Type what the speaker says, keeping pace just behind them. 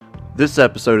This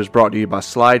episode is brought to you by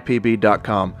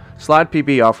SlidePB.com.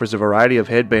 SlidePB offers a variety of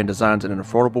headband designs at an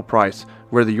affordable price.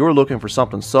 Whether you're looking for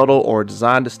something subtle or a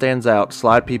design that stands out,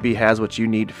 SlidePB has what you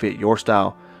need to fit your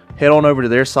style. Head on over to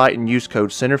their site and use code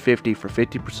CENTER50 for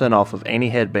 50% off of any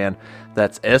headband.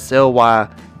 That's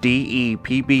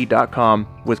SLYDEPB.com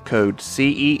with code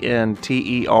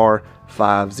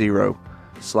CENTER50.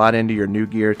 Slide into your new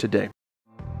gear today.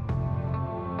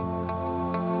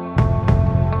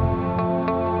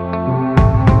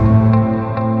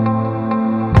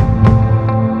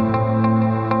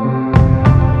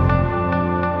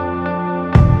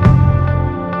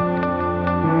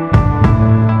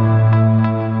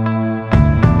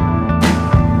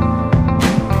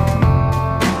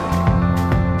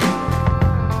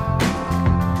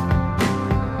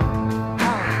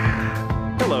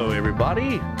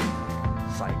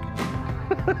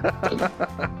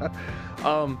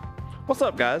 What's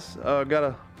up, guys?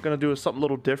 Gonna do something a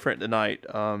little different tonight.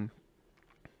 Gonna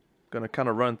kind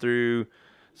of run through.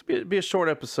 It's be a short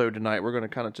episode tonight. We're gonna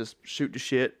kind of just shoot the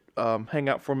shit, hang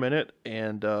out for a minute,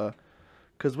 and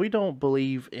because we don't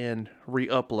believe in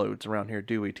re-uploads around here,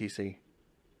 do we, TC?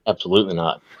 Absolutely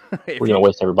not. We're gonna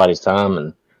waste everybody's time,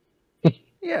 and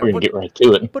we're gonna get right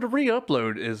to it. But a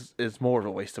re-upload is more of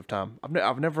a waste of time.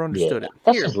 I've never understood it.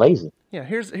 That's just lazy. Yeah,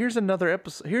 here's another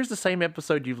episode. Here's the same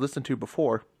episode you've listened to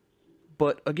before,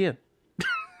 but again.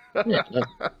 Yeah.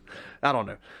 I don't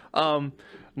know.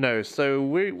 No, so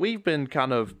we've been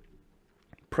kind of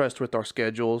pressed with our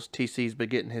schedules. TC's been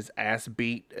getting his ass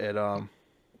beat at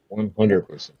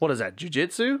 100%. What is that,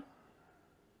 jiu-jitsu?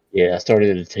 Yeah, I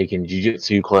started taking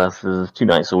jiu-jitsu classes 2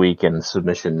 nights a week and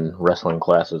submission wrestling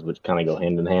classes, which kind of go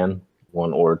hand in hand,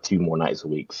 1 or 2 more nights a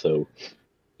week. So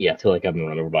yeah, I feel like I've been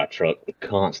run over by a truck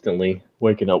constantly,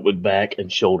 waking up with back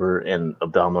and shoulder and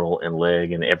abdominal and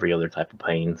leg and every other type of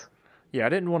pains. Yeah, I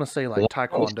didn't want to say like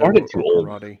taekwondo or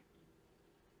karate.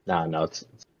 No, it's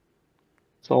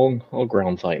all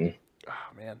ground fighting. Oh,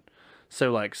 man.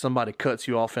 So like somebody cuts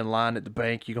you off in line at the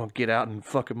bank, you gonna get out and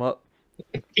fuck him up?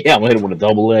 Yeah, I'm gonna hit him with a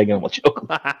double leg and I'm gonna choke him.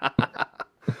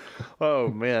 Oh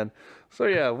man. So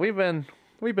yeah, we've been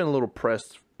a little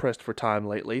pressed for time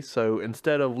lately, so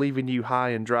instead of leaving you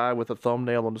high and dry with a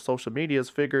thumbnail on the social medias,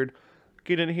 figured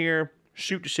get in here,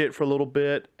 shoot the shit for a little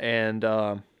bit, and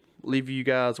leave you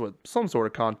guys with some sort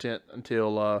of content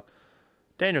until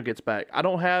Daniel gets back. I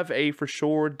don't have a for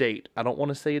sure date. I don't want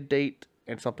to say a date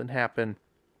and something happen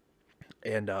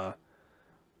and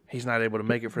he's not able to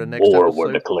make it for the next episode. War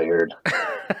were declared.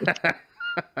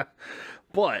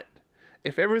 But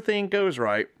if everything goes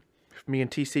right, if me and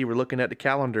TC were looking at the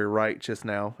calendar right just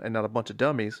now and not a bunch of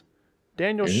dummies,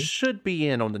 Daniel should be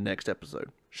in on the next episode.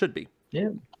 Should be. Yeah,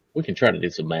 we can try to do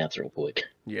some maths real quick.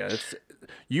 Yeah,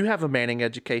 you have a Manning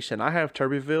education. I have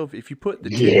Turbeville. If you put the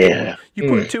two, you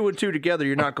put 2 and 2 together,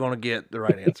 you're not going to get the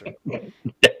right answer. No.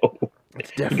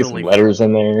 It's definitely get some letters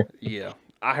in there. Yeah,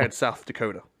 I had South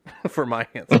Dakota for my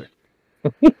answer.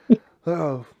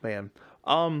 Oh man.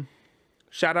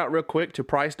 Shout out real quick to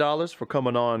Price Dollars for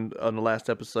coming on the last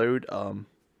episode. I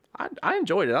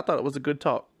enjoyed it. I thought it was a good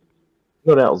talk.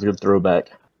 No doubt, it was a good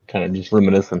throwback. Kind of just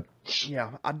reminiscing. Yeah,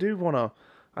 I do want to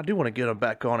get him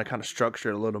back on and kind of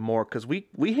structure it a little more because we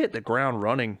hit the ground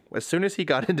running. As soon as he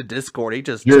got into Discord, he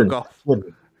just took off.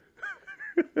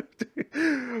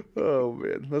 Oh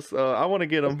man, I want to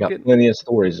get him. He's got plenty of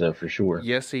stories though, for sure.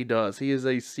 Yes, he does. He is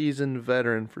a seasoned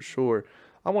veteran for sure.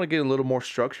 I want to get a little more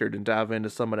structured and dive into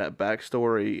some of that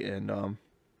backstory, and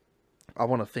I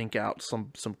want to think out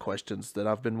some questions that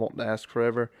I've been wanting to ask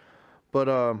forever. But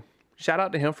shout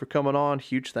out to him for coming on.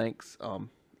 Huge thanks.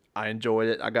 I enjoyed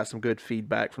it. I got some good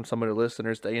feedback from some of the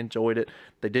listeners. They enjoyed it.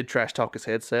 They did trash talk his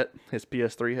headset, his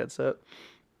PS3 headset.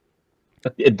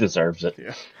 It deserves it.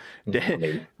 Yeah.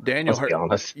 Daniel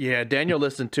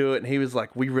listened to it and he was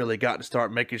like, we really got to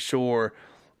start making sure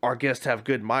our guests have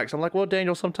good mics. I'm like, well,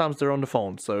 Daniel, sometimes they're on the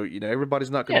phone, so everybody's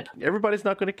not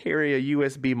gonna carry a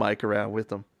USB mic around with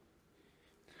them.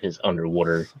 His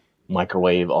underwater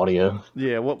microwave audio.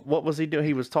 Yeah, what was he doing?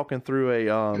 He was talking through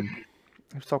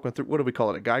what do we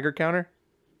call it? A Geiger counter?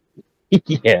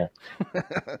 Yeah.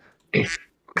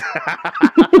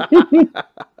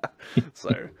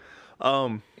 So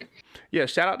yeah,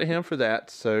 shout out to him for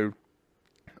that. So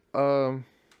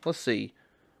let's see.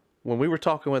 When we were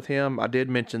talking with him, I did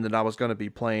mention that I was going to be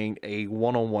playing a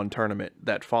one-on-one tournament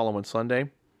that following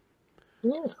Sunday.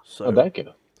 Yeah. How'd that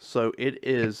go? So it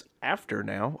is after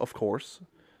now, of course.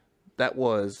 That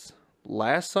was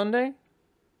last Sunday?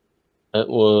 It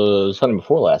was Sunday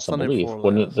before last, I believe.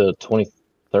 Wasn't it the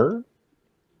 23rd?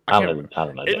 I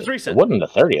don't know. It was recent. It wasn't the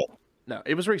 30th. No,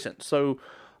 it was recent. So,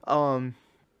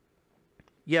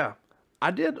 yeah,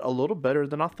 I did a little better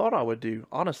than I thought I would do,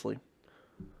 honestly.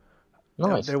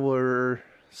 Nice. There were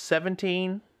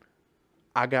 17.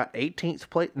 I got 18th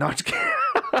place. No, I'm just kidding.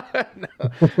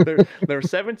 No. There were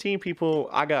 17 people.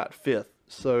 I got 5th.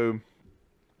 So,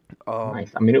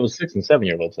 Nice. I mean, it was 6 and 7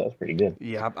 year olds, so that's pretty good.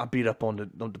 yeah, I beat up on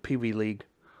the Pee Wee League.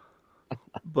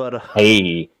 But,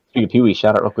 Hey, speaking of Pee Wee,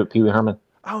 shout out real quick, Pee Wee Herman.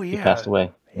 oh, He passed yeah.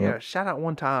 away. Yeah, shout out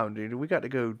one time, dude. We got to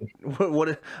go.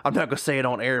 I'm not going to say it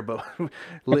on air, but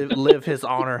live his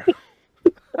honor.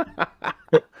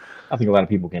 I think a lot of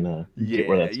people can get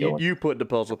where Yeah, that's going. you put the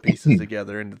puzzle pieces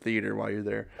together in the theater while you're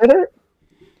there.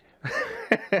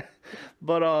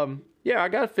 But yeah, I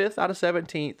got 5th out of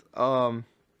 17th.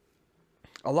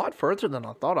 A lot further than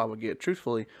I thought I would get,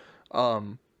 truthfully.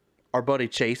 Our buddy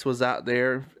Chase was out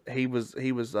there. He was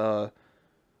I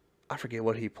forget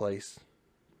what he placed.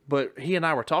 But he and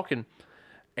I were talking,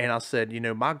 and I said,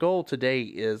 my goal today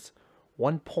is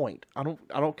 1 point. I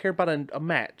don't care about a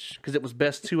match, because it was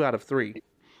best 2 out of 3.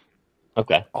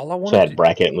 Okay. All I want So to that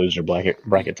bracket and loser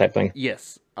bracket type thing.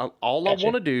 yes, all Gotcha. I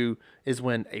want to do is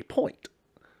win a point,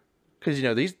 because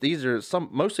these are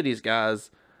most of these guys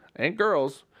and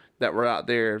girls that were out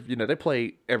there. They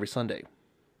play every Sunday,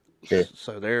 Sure.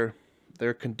 so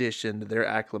they're conditioned, they're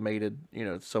acclimated,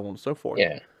 so on and so forth.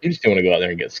 Yeah. You just don't want to go out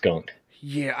there and get skunked.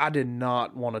 Yeah, I did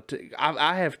not want to.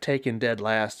 I have taken dead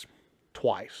last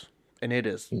twice, and it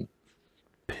is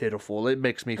pitiful. It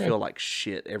makes me feel like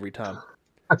shit every time.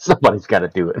 Somebody's got to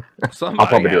do it. I'll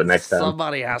probably do it next time.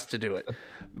 Somebody has to do it.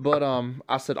 But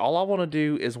I said all I want to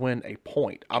do is win a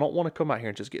point. I don't want to come out here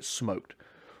and just get smoked.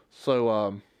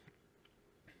 So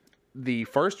the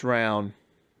first round,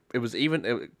 it was even.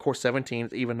 Of course, 17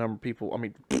 is even number of people. I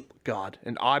mean, God,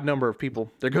 an odd number of people.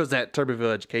 There goes that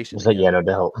Turbeville education. So yeah, no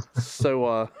doubt.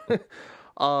 So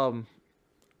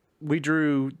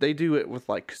they do it with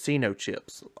like casino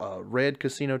chips, red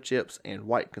casino chips and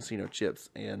white casino chips,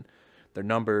 and they're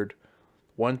numbered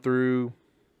 1 through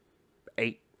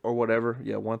 8 or whatever.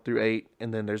 Yeah, 1 through 8,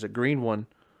 and then there's a green one,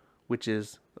 which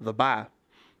is the buy.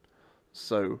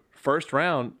 So first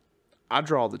round, I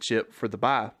draw the chip for the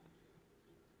buy.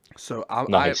 So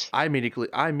Nice. I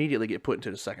immediately get put into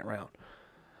the second round,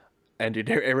 and dude,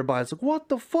 everybody's like, "What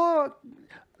the fuck?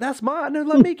 That's mine! No,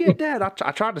 let me get that."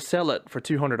 I tried to sell it for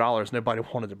 $200. Nobody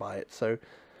wanted to buy it, so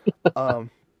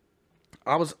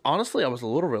I was a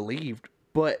little relieved,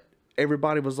 but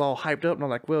everybody was all hyped up, and I'm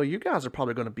like, "Well, you guys are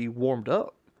probably going to be warmed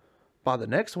up by the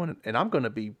next one, and I'm going to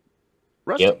be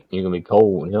rusty." Yep, you're gonna be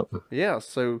cold. Yep. Yeah,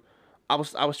 so I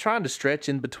was trying to stretch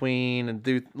in between and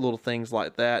do little things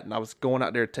like that, and I was going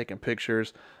out there taking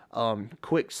pictures.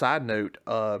 Quick side note,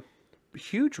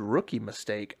 huge rookie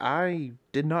mistake. I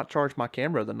did not charge my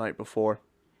camera the night before.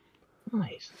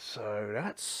 Nice. So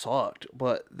that sucked.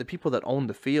 But the people that own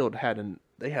the field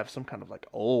they have some kind of like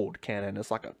old Canon.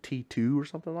 It's like a T2 or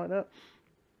something like that.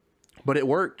 But it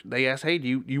worked. They asked, "Hey,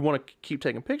 do you want to keep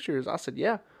taking pictures?" I said,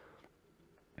 "Yeah."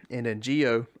 And then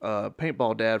Gio,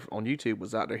 Paintball Dad on YouTube,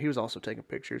 was out there. He was also taking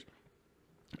pictures.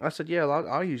 I said, "Yeah,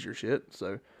 I'll use your shit."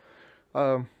 So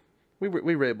we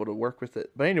were able to work with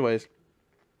it. But anyways,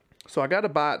 so I got to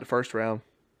buy it the first round,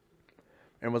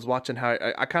 and was watching how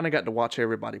I kind of got to watch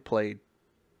everybody played.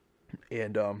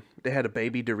 And they had a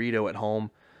baby Dorito at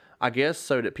home, I guess,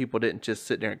 so that people didn't just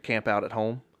sit there and camp out at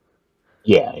home.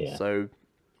 Yeah, yeah. So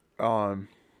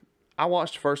I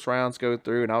watched first rounds go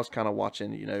through, and I was kind of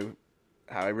watching,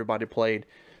 how everybody played.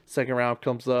 Second round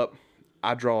comes up,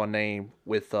 I draw a name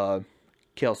with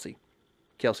Kelsey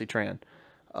Tran.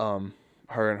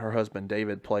 Her and her husband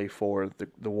David play for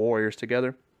the Warriors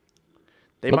together.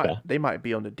 They might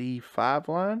be on the D5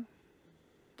 line.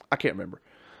 I can't remember.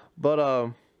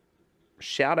 But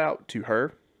shout out to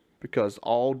her, because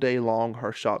all day long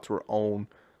her shots were on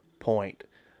point.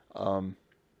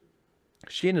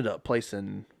 She ended up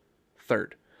placing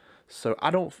 3rd. So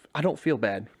I don't feel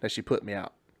bad that she put me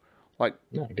out. Like,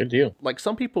 No, good deal. like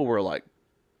some people were like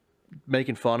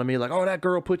making fun of me, like, "Oh, that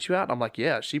girl put you out." And I'm like,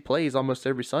 "Yeah, she plays almost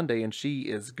every Sunday and she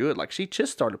is good." Like, she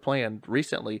just started playing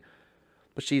recently,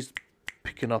 but she's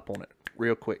picking up on it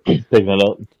real quick. Picking it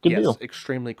up. Good Yes, deal.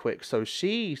 extremely quick. So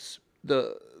she's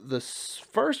the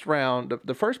first round,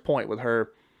 the first point with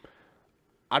her,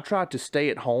 I tried to stay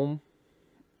at home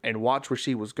and watch where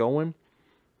she was going,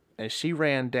 and she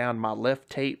ran down my left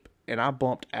tape, and I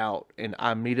bumped out, and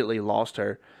I immediately lost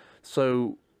her.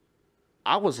 So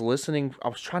I was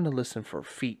trying to listen for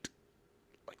feet,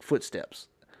 like footsteps,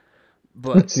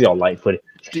 but See all light footed.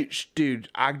 dude,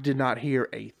 I did not hear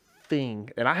a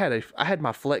thing, and I had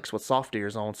my Flex with soft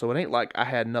ears on, so it ain't like I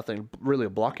had nothing really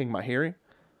blocking my hearing.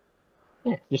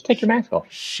 Yeah, just take your mask off.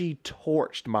 She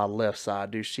torched my left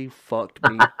side, dude. She fucked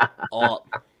me up.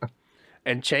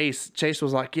 And Chase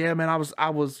was like, yeah, man, I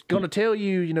was gonna tell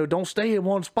you, don't stay in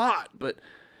one spot. But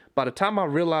by the time I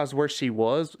realized where she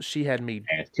was, she had me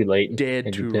And it's too late. dead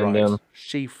Had you to pinned down? rights.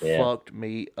 She Yeah. fucked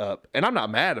me up. And I'm not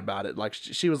mad about it. Like,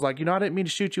 she was like, I didn't mean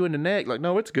to shoot you in the neck. Like,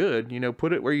 no, it's good.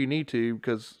 Put it where you need to,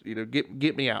 because,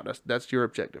 get me out. That's your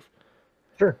objective.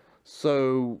 Sure.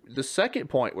 So the second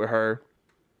point with her,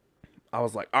 I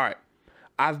was like, all right,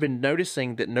 I've been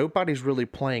noticing that nobody's really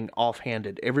playing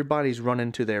offhanded. Everybody's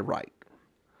running to their right.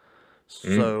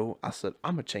 So I said,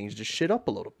 I'm going to change this shit up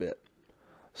a little bit.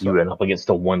 You went up against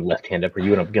the one left-handed, or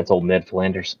you went up against old Ned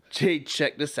Flanders.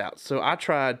 Check this out. So I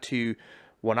tried to,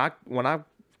 when I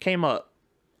came up,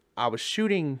 I was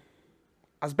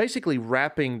basically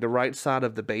wrapping the right side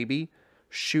of the baby,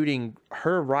 shooting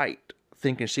her right,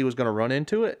 thinking she was going to run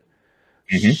into it.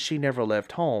 She never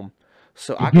left home.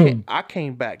 So I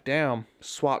came back down,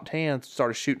 swapped hands,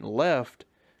 started shooting left,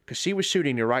 because she was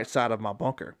shooting the right side of my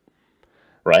bunker.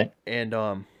 Right. And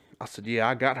I said, yeah,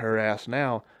 I got her ass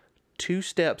now. 2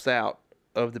 steps out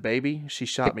of the baby, she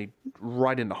shot me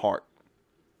right in the heart.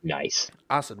 Nice.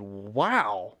 I said,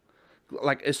 wow.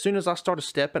 Like, as soon as I started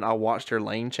stepping, I watched her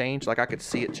lane change. Like, I could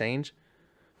see it change.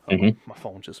 My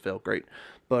phone just fell. Great.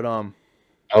 But, oh,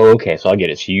 okay. So I get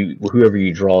it. So whoever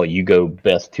you draw, you go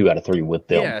best 2 out of 3 with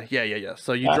them. Yeah.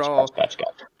 So you Gotcha.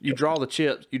 you draw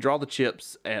the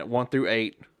chips at 1 through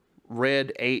 8.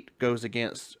 Red 8 goes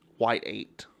against white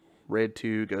 8. Red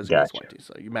 2 goes against white 2.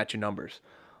 So you match your numbers.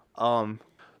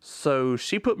 So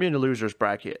she put me in the loser's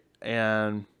bracket,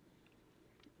 and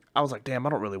I was like, damn,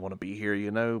 I don't really want to be here,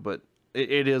 but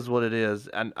it is what it is.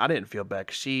 And I didn't feel bad,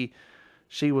 'cause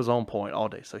she was on point all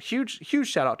day. So huge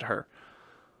shout out to her.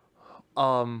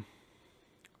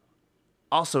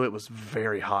 Also, it was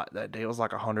very hot that day. It was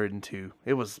like 102.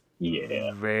 It was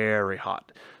very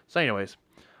hot. So anyways,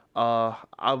 I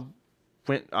was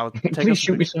taking Please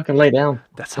shoot me so I can lay down.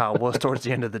 That's how it was towards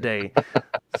the end of the day.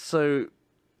 So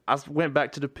I went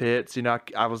back to the pits.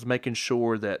 I was making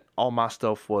sure that all my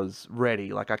stuff was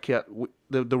ready. Like, I kept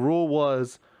the rule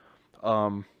was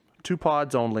 2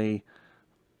 pods only.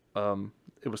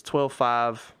 It was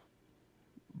 12.5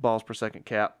 balls per second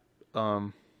cap,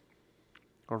 or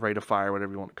rate of fire,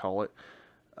 whatever you want to call it.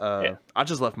 I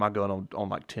just left my gun on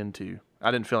like 10.2.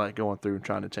 I didn't feel like going through and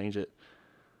trying to change it.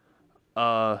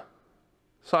 So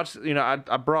I just,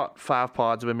 I brought 5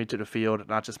 pods with me to the field,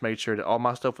 and I just made sure that all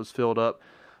my stuff was filled up.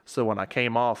 So when I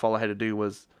came off, all I had to do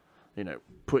was,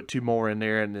 put 2 more in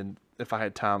there, and then if I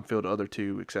had time, fill the other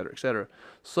 2, et cetera, et cetera.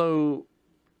 So,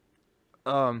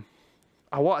 I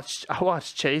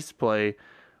watched Chase play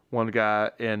one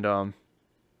guy, and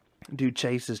dude,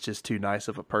 Chase is just too nice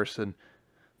of a person.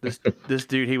 This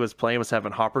dude he was playing was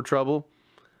having hopper trouble,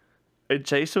 and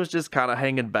Chase was just kind of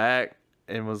hanging back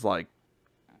and was like,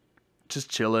 just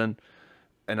chilling.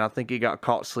 And I think he got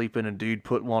caught sleeping, and dude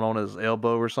put one on his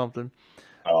elbow or something.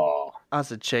 Oh. I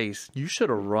said, Chase, you should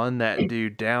have run that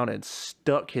dude down and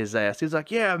stuck his ass. He's like,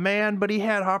 yeah, man, but he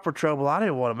had hopper trouble. I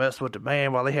didn't want to mess with the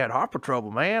man while he had hopper trouble,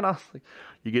 man. I was like,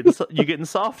 you getting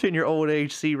soft in your old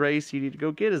age, C race. You need to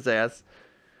go get his ass.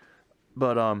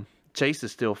 But Chase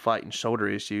is still fighting shoulder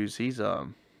issues. He's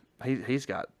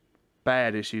got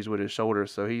bad issues with his shoulder,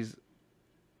 so he's,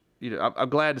 I'm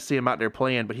glad to see him out there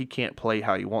playing, but he can't play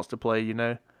how he wants to play,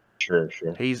 Sure.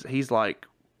 He's like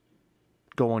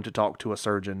going to talk to a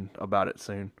surgeon about it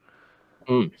soon.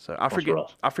 So I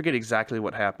forget exactly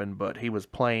what happened, but he was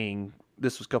playing.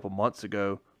 This was a couple months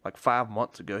ago, like 5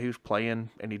 months ago. He was playing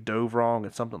and he dove wrong,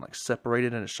 and something like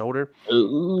separated in his shoulder.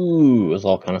 Ooh, there's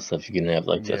all kind of stuff you can have,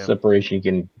 like the separation. You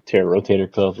can tear rotator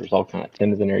cuff. There's all kind of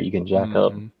tendons in there you can jack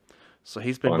up. So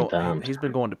he's been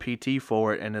going to PT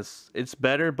for it, and it's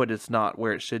better, but it's not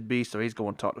where it should be. So he's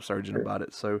going to talk to a surgeon about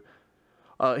it. So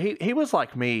he was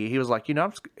like me. He was like,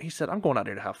 he said, I'm going out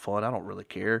there to have fun. I don't really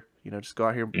care. Just go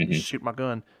out here and shoot my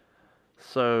gun.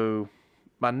 So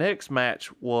my next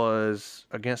match was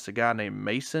against a guy named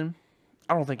Mason.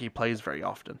 I don't think he plays very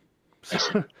often.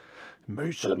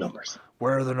 Mason,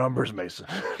 where are the numbers, Mason?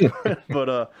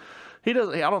 But he does.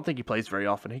 I don't think he plays very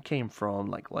often. He came from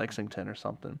like Lexington or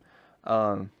something.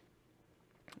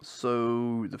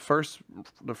 So the first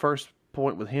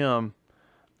point with him,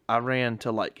 I ran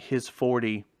to like his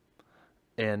 40,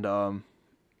 and I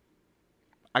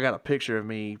got a picture of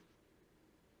me.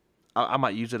 I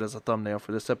might use it as a thumbnail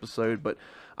for this episode, but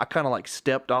I kind of like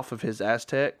stepped off of his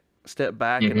Aztec, stepped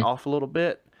back and off a little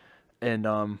bit, and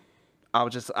I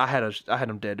had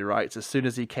him dead to rights. As soon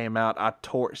as he came out, I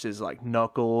torched his like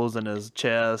knuckles and his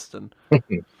chest, and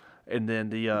and then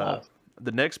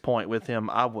the next point with him,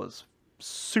 I was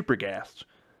super gassed.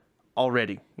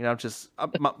 already. You know,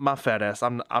 my fat ass.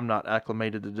 I'm not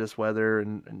acclimated to this weather,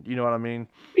 and you know what I mean.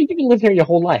 You can live here your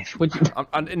whole life. Would you?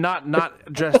 I'm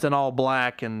not dressed in all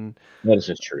black, and That is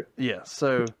just true. yeah.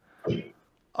 So,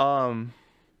 um,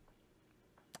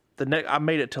 I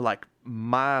made it to like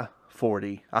my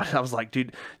 40. I was like,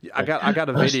 dude, I got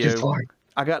a video.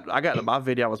 I got my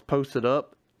video. I was posted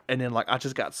up, and then like I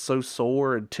just got so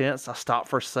sore and tense. I stopped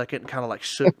for a second and kind of like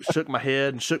shook my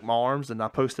head and shook my arms, and I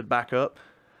posted back up.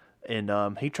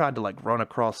 And he tried to like run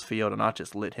across field, and I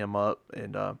just lit him up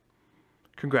and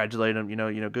congratulate him.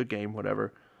 Good game,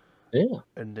 whatever. Yeah.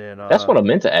 And then that's what I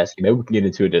meant to ask you. Maybe we can get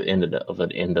into it at the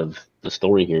end of the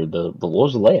story here. The what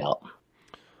was the layout?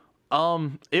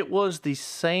 It was the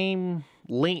same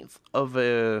length of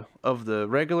the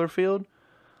regular field.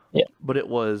 Yeah. But it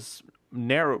was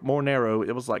more narrow.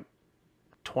 It was like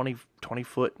 20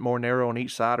 foot more narrow on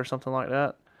each side or something like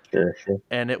that. Sure.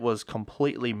 And it was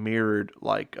completely mirrored,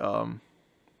 like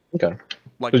okay.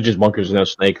 Like, it was just bunkers, no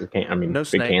snake or no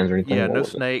big cans or anything. Yeah, no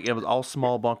snake. It was all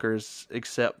small bunkers,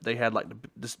 except they had like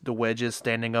the wedges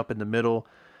standing up in the middle,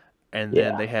 and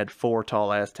then they had 4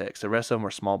 tall Aztecs. The rest of them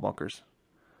were small bunkers.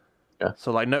 Yeah.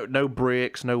 So like no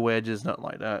bricks, no wedges, nothing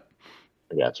like that.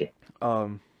 I got you.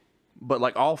 But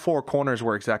like all 4 corners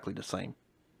were exactly the same.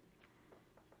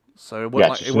 So it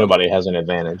wasn't so nobody has an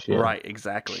advantage. Yeah. Right,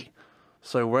 exactly.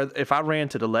 So if I ran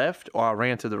to the left or I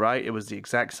ran to the right, it was the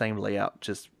exact same layout,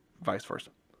 just vice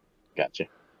versa. Gotcha.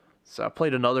 So I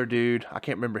played another dude. I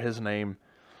can't remember his name,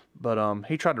 but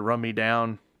he tried to run me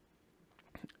down,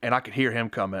 and I could hear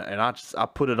him coming, and I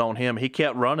put it on him. He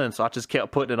kept running, so I just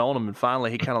kept putting it on him, and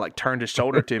finally he kind of like turned his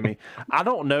shoulder to me. I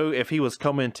don't know if he was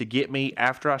coming to get me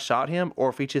after I shot him, or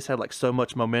if he just had like so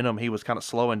much momentum he was kind of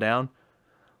slowing down.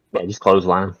 Yeah, just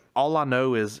clothesline. All I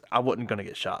know is I wasn't going to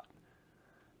get shot.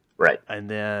 Right. And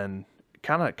then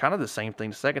kind of the same thing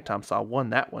the second time, so I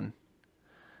won that one.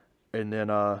 And then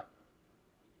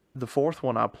the fourth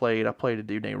one I played a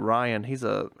dude named Ryan. He's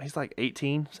like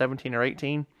 17 or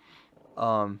 18.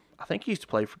 I think he used to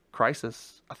play for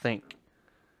Crisis, I think.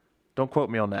 Don't quote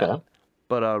me on that. Yeah.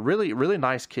 But really really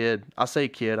nice kid. I say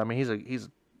kid. I mean he's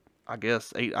I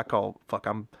guess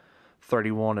I'm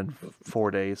 31 in 4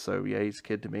 days, so yeah, he's a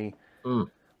kid to me.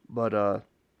 But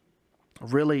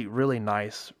really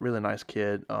nice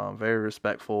kid, very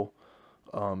respectful,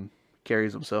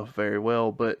 carries himself very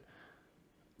well. But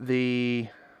the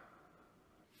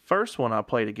first one I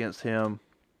played against him,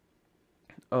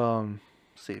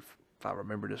 see if I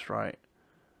remember this right.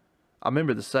 I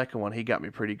remember the second one, he got me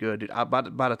pretty good, dude. By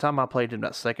the time I played him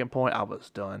that second point, I was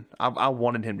done. I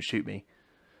wanted him to shoot me.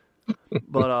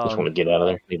 But just want to get out of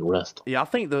there, need a rest. Yeah, I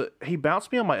think he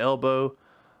bounced me on my elbow.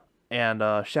 And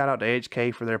shout out to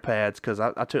HK for their pads, because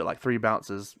I took like 3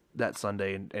 bounces that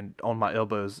Sunday and on my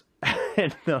elbows,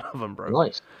 and none of them broke.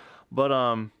 Nice.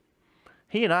 But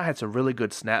he and I had some really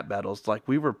good snap battles. Like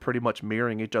we were pretty much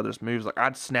mirroring each other's moves. Like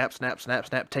I'd snap,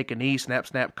 take a knee,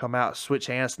 snap, come out, switch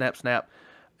hands, snap,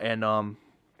 and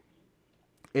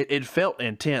it felt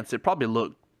intense. It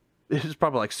was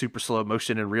probably like super slow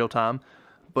motion in real time,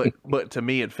 but to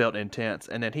me it felt intense.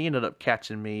 And then he ended up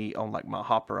catching me on like my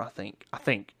hopper, I think.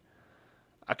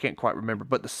 I can't quite remember,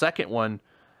 but the second one,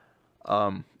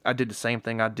 I did the same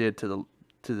thing I did to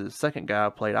the second guy I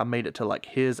played. I made it to like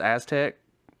his Aztec,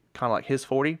 kind of like his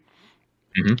 40,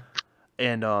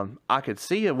 and I could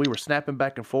see it. We were snapping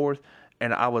back and forth,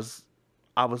 and I was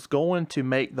going to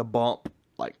make the bump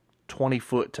like 20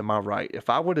 foot to my right. If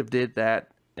I would have did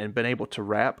that and been able to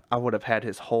wrap, I would have had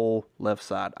his whole left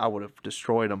side. I would have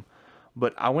destroyed him.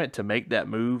 But I went to make that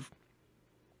move,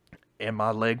 and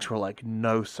my legs were like,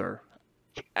 no, sir.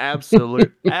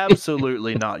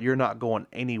 Absolutely not. You're not going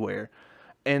anywhere.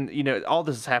 And all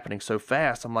this is happening so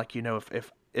fast. I'm like,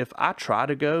 if I try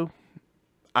to go,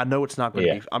 I know it's not going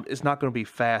to be. It's not going to be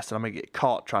fast, and I'm going to get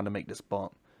caught trying to make this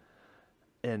bump.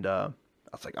 And I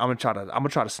was like, I'm gonna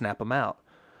try to snap him out.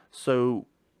 So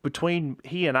between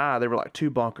he and I, there were like 2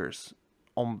 bunkers.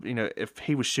 If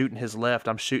he was shooting his left,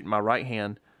 I'm shooting my right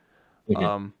hand.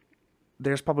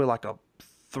 There's probably like a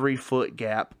 3-foot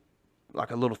gap,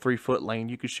 like a little 3-foot lane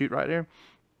you could shoot right there.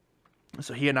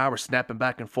 So he and I were snapping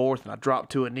back and forth, and I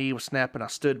dropped to a knee, was snapping, I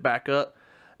stood back up,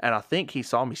 and I think he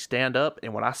saw me stand up,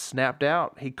 and when I snapped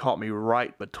out, he caught me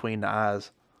right between the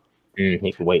eyes. He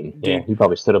was waiting. Dude, yeah, he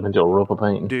probably stood up into a rope of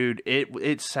paint. Dude,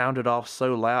 it sounded off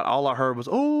so loud. All I heard was,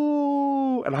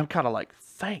 oh, and I'm kind of like,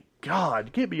 thank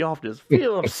God, get me off this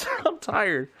field. I'm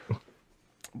tired.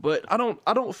 But I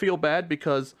don't feel bad,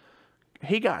 because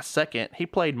he got second. He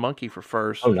played Monkey for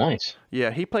first. Oh, nice.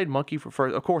 Yeah, he played Monkey for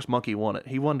first. Of course, Monkey won it.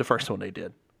 He won the first one they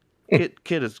did.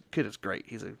 Kid is great.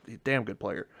 He's a damn good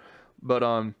player. But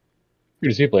Who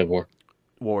does he play for?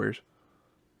 Warriors.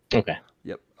 Okay.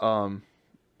 Yep.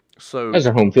 So That's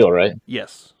their home field, right?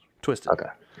 yes, Twisted. Okay.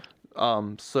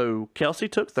 So Kelsey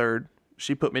took third.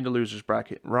 She put me in the losers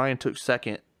bracket. Ryan took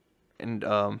second, and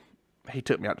he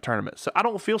took me out the tournament. So I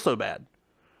don't feel so bad.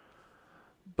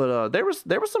 But there was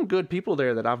some good people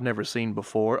there that I've never seen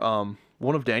before.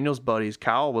 One of Daniel's buddies,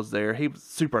 Kyle, was there. He was a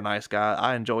super nice guy.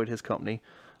 I enjoyed his company.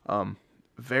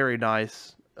 Very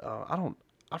nice.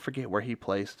 I forget where he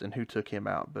placed and who took him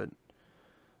out, but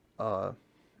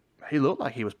he looked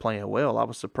like he was playing well. I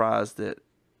was surprised that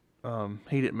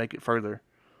he didn't make it further.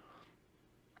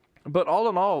 But all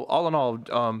in all, I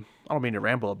don't mean to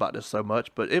ramble about this so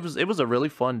much, but it was a really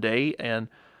fun day, and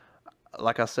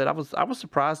like I said, I was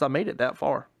surprised I made it that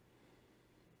far.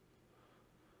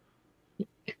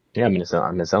 Yeah, I mean, it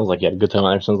sounds like you had a good time.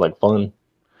 It sounds like fun.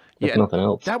 If Yeah, nothing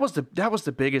else. that was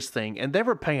the biggest thing, and they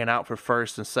were paying out for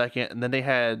first and second, and then they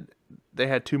had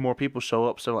two more people show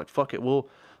up, so like fuck it, we'll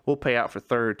pay out for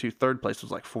third. Third place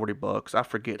was like $40. I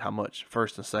forget how much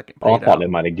first and second Oh, I paid thought out. they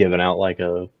might have given out like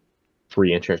a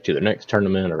free entrance to the next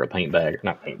tournament or a paint bag,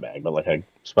 not paint bag, but like a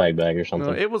swag bag or No,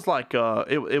 something. it was like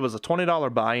it was a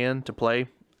 $20 buy-in to play,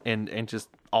 and just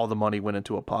all the money went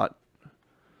into a pot.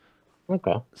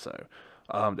 Okay. So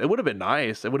it would have been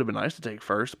nice. It would have been nice to take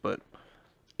first, but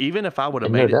even if I would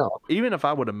have No made it, doubt. even if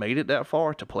I would have made it that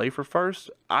far to play for first,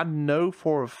 I know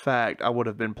for a fact I would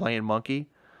have been playing monkey.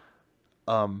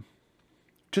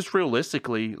 Just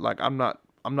realistically, like I'm not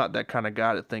that kind of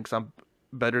guy that thinks I'm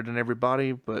better than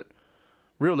everybody, but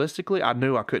realistically, I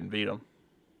knew I couldn't beat them.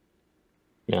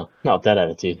 Yeah, not with that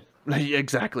attitude.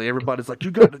 Exactly. Everybody's like,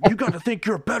 you got to think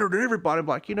you're better than everybody. I'm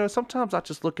like, sometimes I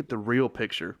just look at the real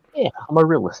picture. Yeah, I'm a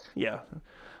realist. Yeah.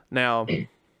 Now,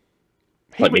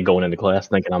 Like me going into class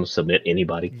thinking I'm gonna submit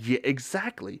anybody. yeah,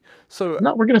 exactly. So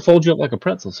No, we're gonna fold you up like a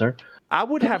pretzel, sir. I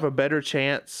would have a better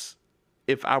chance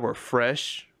if I were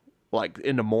fresh, like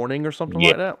in the morning or something Yeah,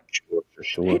 like that. sure, for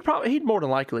sure. He'd more than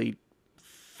likely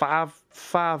five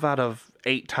out of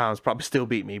 8 times probably still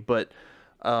beat me. But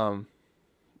the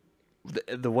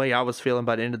way I was feeling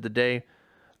by the end of the day,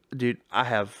 dude, I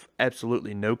have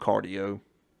absolutely no cardio.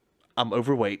 I'm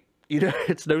overweight.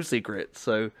 It's no secret.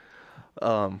 So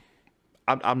I'm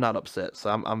not upset. So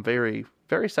I'm very,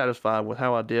 very satisfied with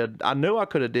how I did. I know I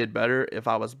could have did better if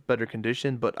I was better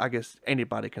conditioned, but I guess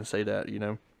anybody can say that,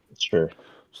 Sure.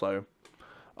 So,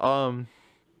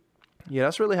 yeah,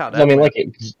 that's really how I that mean, went.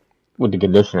 with the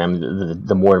condition, I mean,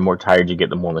 the more and more tired you get,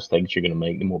 the more mistakes you're gonna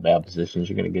make, the more bad positions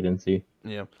you're gonna get into.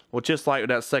 Yeah. Well, just like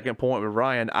that second point with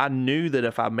Ryan, I knew that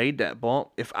if I made that bump,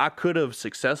 if I could have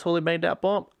successfully made that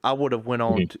bump, I would have went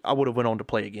on. I would have went on to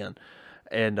play again,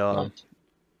 and Nice.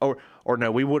 or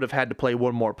no, we would have had to play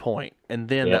one more point, and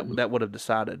then Yep. that would have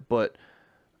decided. But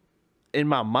in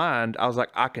my mind, I was like,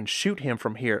 I can shoot him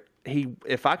from here.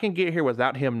 If I can get here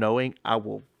without him knowing, I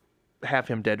will have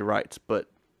him dead to rights. But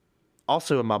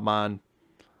also in my mind,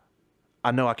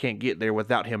 I know I can't get there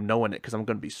without him knowing it because I'm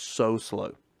going to be so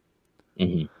slow.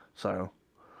 hmm So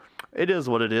it is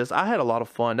what it is. I had a lot of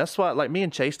fun. That's why, like, me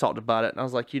and Chase talked about it, and I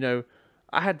was like,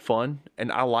 I had fun,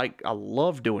 and I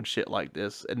love doing shit like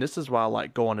this, and this is why I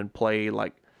like going and play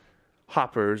like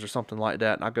hoppers or something like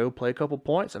that. And I go play a couple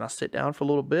points, and I sit down for a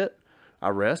little bit. I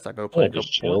rest. I go play Yeah, a couple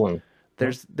just chill points.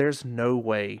 and There's no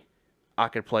way I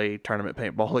could play tournament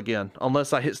paintball again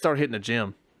unless I start hitting the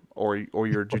gym or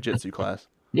your jujitsu class.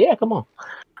 yeah, come on.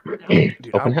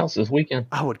 Dude, Open house this weekend.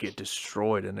 I would get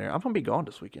destroyed in there. I'm gonna be gone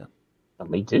this weekend.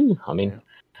 Me too. I mean,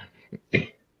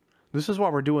 This is why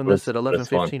we're doing But this at it's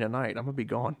fun. 11:15 at night. I'm gonna be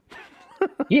gone.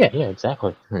 yeah,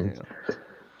 exactly. And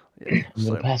Yeah. I'm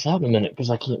So gonna pass out in a minute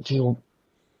because I can't feel.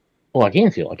 Well, I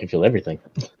can feel everything.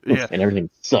 yeah, And everything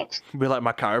sucks. be like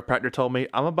my chiropractor told me.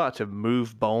 I'm about to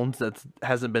move bones that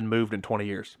hasn't been moved in 20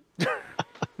 years.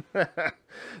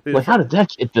 Dude, Like, how did that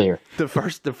get there? the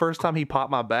first time he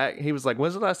popped my back, he was like,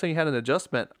 "When's the last time you had an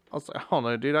adjustment?" I was like, "I don't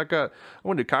know, dude. I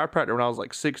went to chiropractor when I was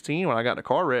like 16 when I got in a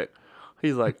car wreck."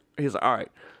 He's like, "All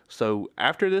right. So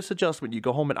after this adjustment, you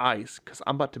go home and ice because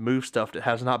I'm about to move stuff that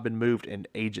has not been moved in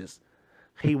ages."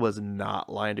 He was not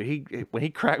lying, dude. When he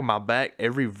cracked my back,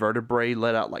 every vertebrae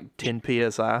let out like 10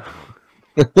 psi.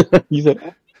 You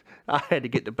said, I had to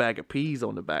get the bag of peas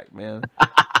on the back, man.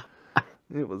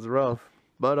 It was rough.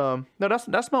 But no,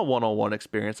 that's my one-on-one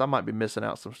experience. I might be missing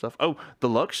out some stuff. Oh, the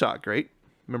luck shot, great.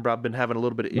 Remember, I've been having a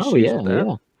little bit of issues oh yeah, with that.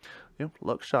 yeah. Yeah,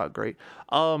 luck shot, great.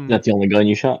 That's the only gun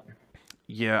you shot.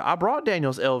 Yeah, I brought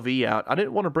Daniel's LV out. I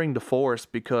didn't want to bring the Force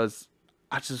because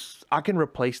I can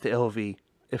replace the LV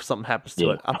if something happens to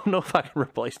Yeah. it. I don't know if I can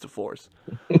replace the Force.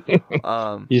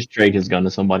 You just trade his gun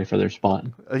to somebody for their spot.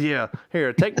 Yeah,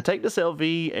 here, take this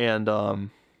LV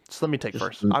and So let me take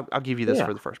first. I'll give you this yeah.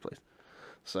 for the first place.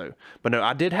 So, but no,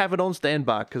 I did have it on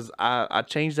standby because I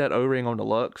changed that O-ring on the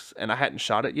Lux and I hadn't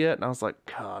shot it yet, and I was like,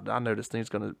 God, I know this thing's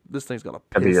gonna That'd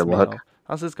be piss your me luck. off.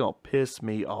 I was just gonna piss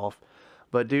me off.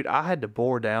 But dude, I had to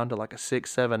bore down to like a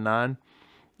 6.79.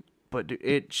 But dude,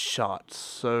 it shot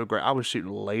so great. I was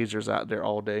shooting lasers out there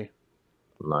all day.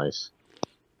 Nice.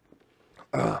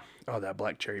 Oh, that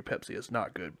black cherry Pepsi is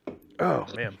not good. Oh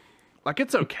man, like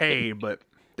it's okay, but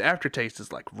the aftertaste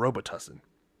is like Robitussin.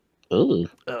 Ooh.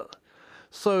 Ugh.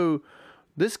 So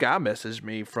this guy messaged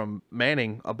me from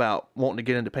Manning about wanting to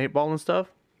get into paintball and stuff.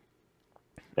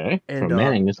 Okay. And From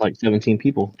Manning, it's like 17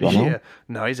 people. Do I know? yeah,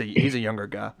 no, he's a younger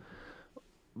guy.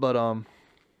 But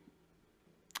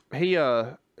he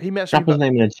messaged me Drop his about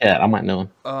name in the chat. I might know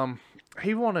him.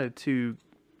 he wanted to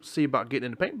see about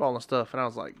getting into paintball and stuff, and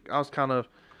I was kind of,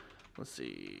 let's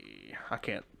see, I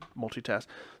can't multitask.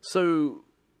 So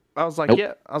I was like,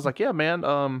 Nope. yeah,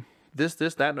 man, this,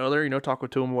 that, and other, talking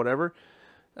to him, whatever.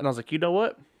 And I was like, you know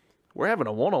what? We're having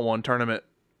a one-on-one tournament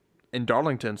in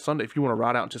Darlington Sunday if you want to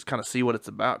ride out and just kind of see what it's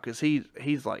about, because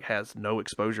he's like has no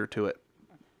exposure to it.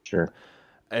 Sure.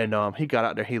 And he got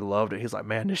out there, he loved it. He's like,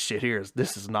 man, this shit here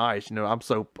this is nice. I'm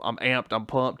amped, I'm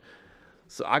pumped.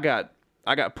 So I got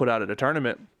put out at a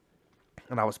tournament,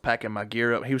 and I was packing my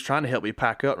gear up. He was trying to help me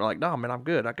pack up. And I'm like, no, man, I'm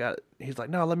good. I got it. He's like,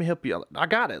 no, let me help you. I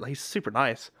got it. Like, he's super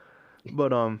nice.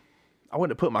 But I went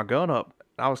to put my gun up.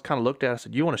 I was kind of looked at it. I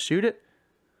said, you want to shoot it?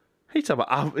 He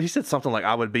said something like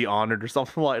I would be honored or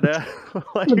something like that.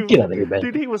 Like, Get out of here, man.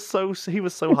 dude, he was so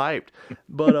hyped.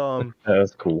 But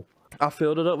That's cool. I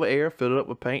filled it up with air, filled it up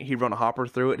with paint. He run a hopper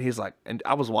through it. And he's like, and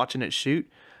I was watching it shoot.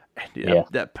 And Yeah.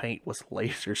 that paint was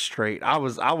laser straight. I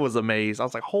was amazed. I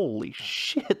was like, holy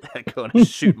shit, that gun is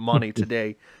shoot money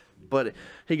today. But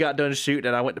he got done shooting,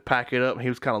 and I went to pack it up, and he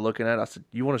was kind of looking at it. I said,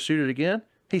 you want to shoot it again?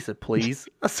 He said, please.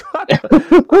 I said,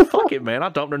 fuck it, man. I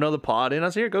dumped another pod in. I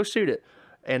said, here, go shoot it.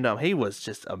 And he was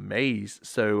just amazed.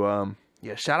 So,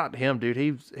 yeah, shout out to him, dude.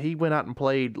 He went out and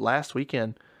played last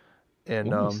weekend, and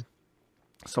Nice.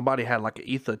 somebody had like an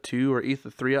Ether 2 or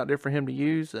Ether 3 out there for him to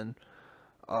use, and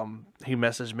he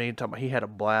messaged me and told me he had a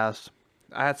blast.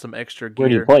 I had some extra gear. Where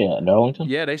do you play at, Darlington?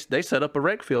 Yeah, they set up a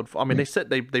rec field. I mean,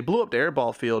 they blew up the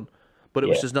airball field, but it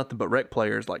was Yeah. just nothing but rec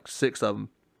players, like 6 of them.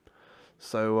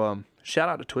 So shout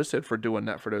out to Twisted for doing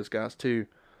that for those guys too.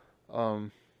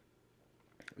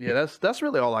 Yeah, that's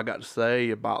really all I got to say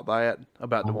about that.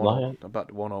 About the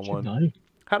one-on-one. Nice.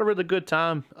 Had a really good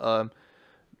time.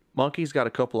 Monkey's got a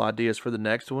couple ideas for the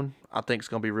next one. I think it's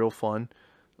gonna be real fun.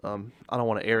 I don't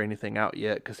want to air anything out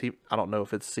yet because I don't know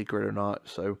if it's secret or not.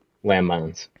 So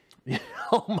Landmines.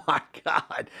 oh my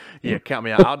God. Yeah, count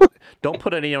me out. Don't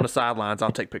put any on the sidelines.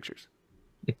 I'll take pictures.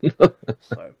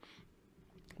 So,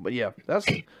 but yeah,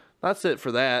 that's it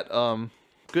for that.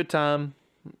 Good time.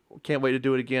 Can't wait to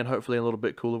do it again. Hopefully in a little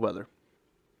bit cooler weather.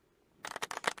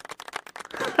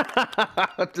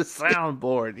 The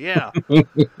soundboard, yeah.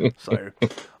 So,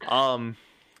 I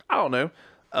don't know.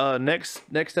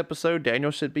 Next episode,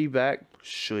 Daniel should be back.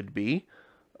 Should be.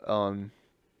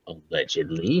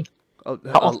 Allegedly. How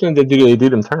often did they do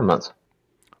them tournaments?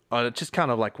 Just kind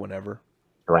of like whenever.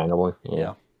 Randomly.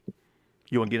 Yeah.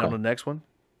 You want to get on the next one?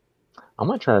 I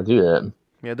might try to do that.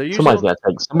 Yeah, they're usually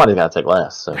somebody's got to take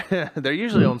last. So they're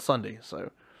usually on Sunday.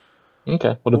 So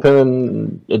okay. Well,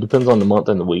 it depends on the month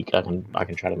and the week. I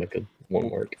can try to make one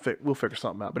work. We'll figure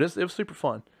something out. But it was super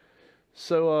fun.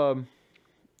 So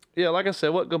yeah, like I said,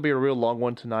 wasn't gonna be a real long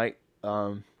one tonight.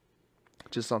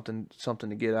 Just something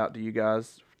to get out to you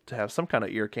guys to have some kind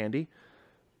of ear candy.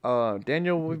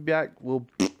 Daniel will be back.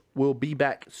 We'll be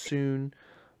back soon.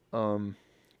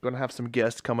 Gonna have some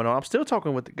guests coming on. I'm still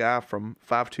talking with the guy from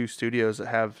 5-2 Studios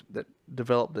that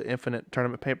developed the Infinite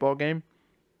Tournament Paintball game.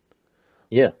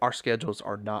 Yeah. Our schedules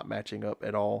are not matching up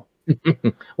at all.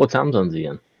 What time zone's he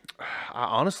in?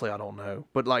 Honestly, I don't know.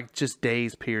 But like just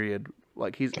days period.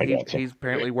 Like he's gotcha.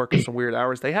 apparently working some weird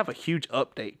hours. They have a huge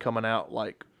update coming out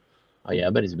like Oh yeah,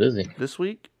 I bet he's busy. this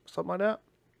week, something like that.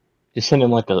 Just send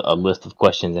him like a list of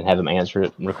questions and have him answer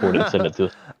it, record it, and send it to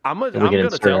us. I'm We can gonna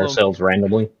insert tell him. ourselves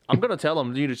randomly. I'm gonna tell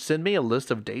him, you send me a list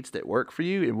of dates that work for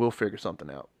you, and we'll figure something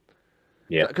out.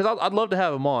 Yeah. Because I'd love to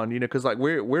have him on, because like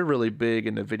we're really big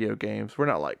into video games. We're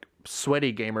not like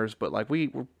sweaty gamers, but like we're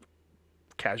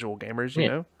casual gamers, you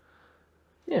know.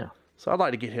 Yeah. So I'd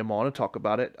like to get him on and talk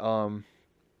about it. So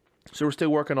we're still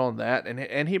working on that,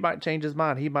 and he might change his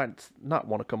mind. He might not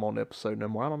want to come on the episode no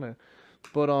more. I don't know,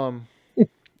 but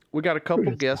we got a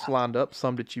couple guests lined up.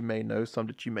 Some that you may know, some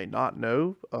that you may not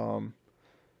know.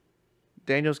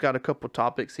 Daniel's got a couple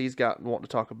topics he's got wanting to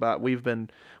talk about. We've been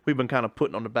kind of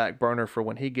putting on the back burner for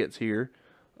when he gets here.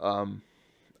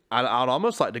 I'd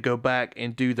almost like to go back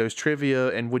and do those trivia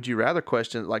and would you rather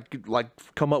questions, like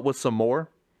come up with some more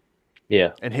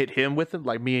Yeah. and hit him with it.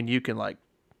 Like me and you can like.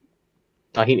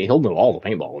 He'll know all the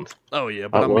paintball ones. Oh yeah,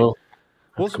 but I mean, Well,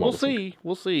 I have to come up with some.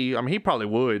 we'll see. I mean, he probably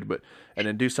would, but and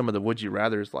then do some of the would you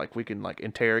rather's like we can like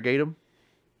interrogate him.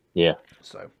 Yeah.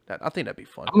 So I think that'd be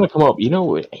fun. I'm gonna come up.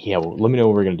 Yeah. Well, let me know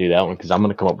when we're gonna do that one because I'm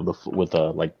gonna come up with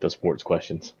like the sports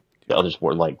questions, the other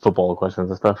sport like football questions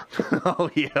and stuff. Oh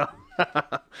yeah,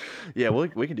 yeah.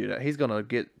 We can do that. He's gonna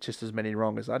get just as many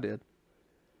wrong as I did.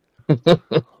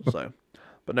 So,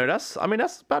 but no, that's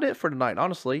about it for tonight.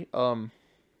 Honestly, At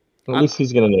least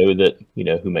he's gonna know that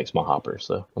who makes my hopper,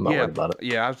 so I'm not yeah, worried about it.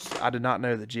 yeah. I did not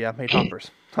know that GI made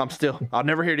hoppers. I'll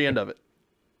never hear the end of it.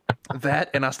 That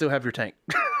and I still have your tank.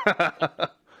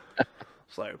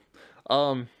 So,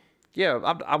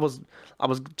 yeah, I was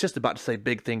just about to say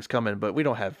big things coming, but we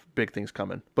don't have big things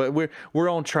coming. But we're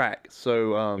on track.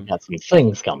 So We got some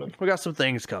things coming. we got some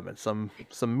things coming, some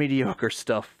mediocre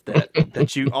stuff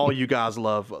that you guys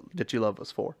love, that you love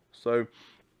us for. So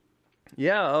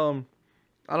yeah,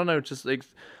 I don't know, just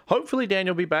hopefully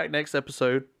Daniel will be back next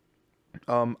episode.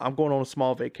 I'm going on a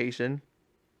small vacation.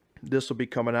 This will be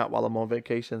coming out while I'm on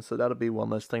vacation, so that'll be one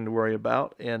less thing to worry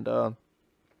about. And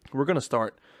we're gonna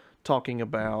start talking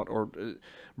about or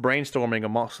brainstorming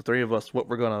amongst the three of us what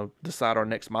we're gonna decide our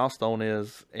next milestone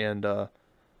is, and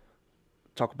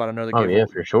talk about another Yeah,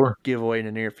 for sure. giveaway in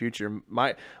the near future.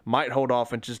 Might hold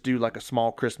off and just do like a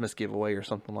small Christmas giveaway or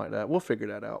something like that. We'll figure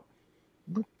that out.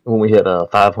 When we hit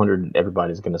 500,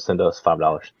 everybody's gonna send us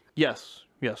 $5. Yes,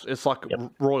 it's like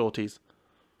royalties.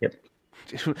 Yep.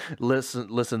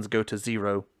 Listens go to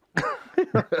 0.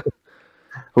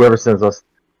 Whoever sends us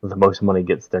the most money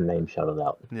gets their name shouted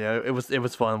out. Yeah, it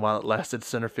was fun while it lasted.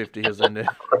 Center 50 has ended.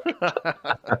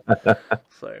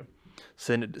 So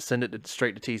send it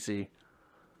straight to TC.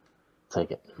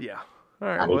 Take it. Yeah. All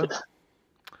right. Well.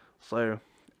 So,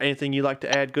 anything you'd like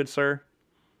to add, good sir?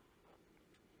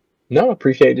 No, I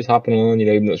appreciate just hopping on.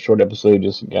 Even though it's a short episode,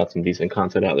 just got some decent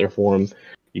content out there for them.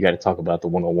 You got to talk about the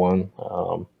 101,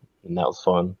 and that was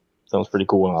fun. Sounds pretty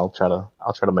cool, and I'll try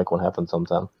to make one happen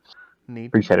sometime. Neat.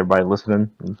 Appreciate everybody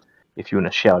listening. And if you want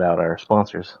to shout out our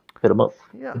sponsors, hit them up.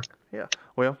 Yeah.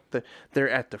 Well, they're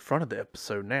at the front of the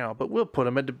episode now, but we'll put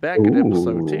them at the back of the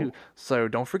episode too. So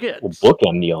don't forget. We'll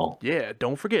bookend y'all. Yeah,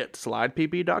 don't forget,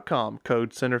 slidepb.com,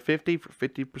 code center50 for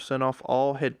 50% off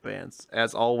all headbands.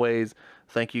 As always,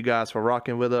 thank you guys for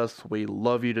rocking with us. We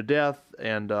love you to death,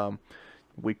 and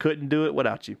we couldn't do it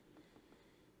without you.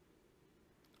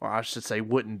 Or I should say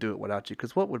wouldn't do it without you,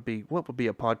 because what would be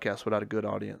a podcast without a good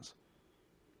audience?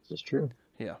 This is true.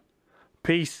 Yeah.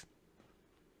 Peace.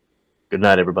 Good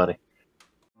night, everybody.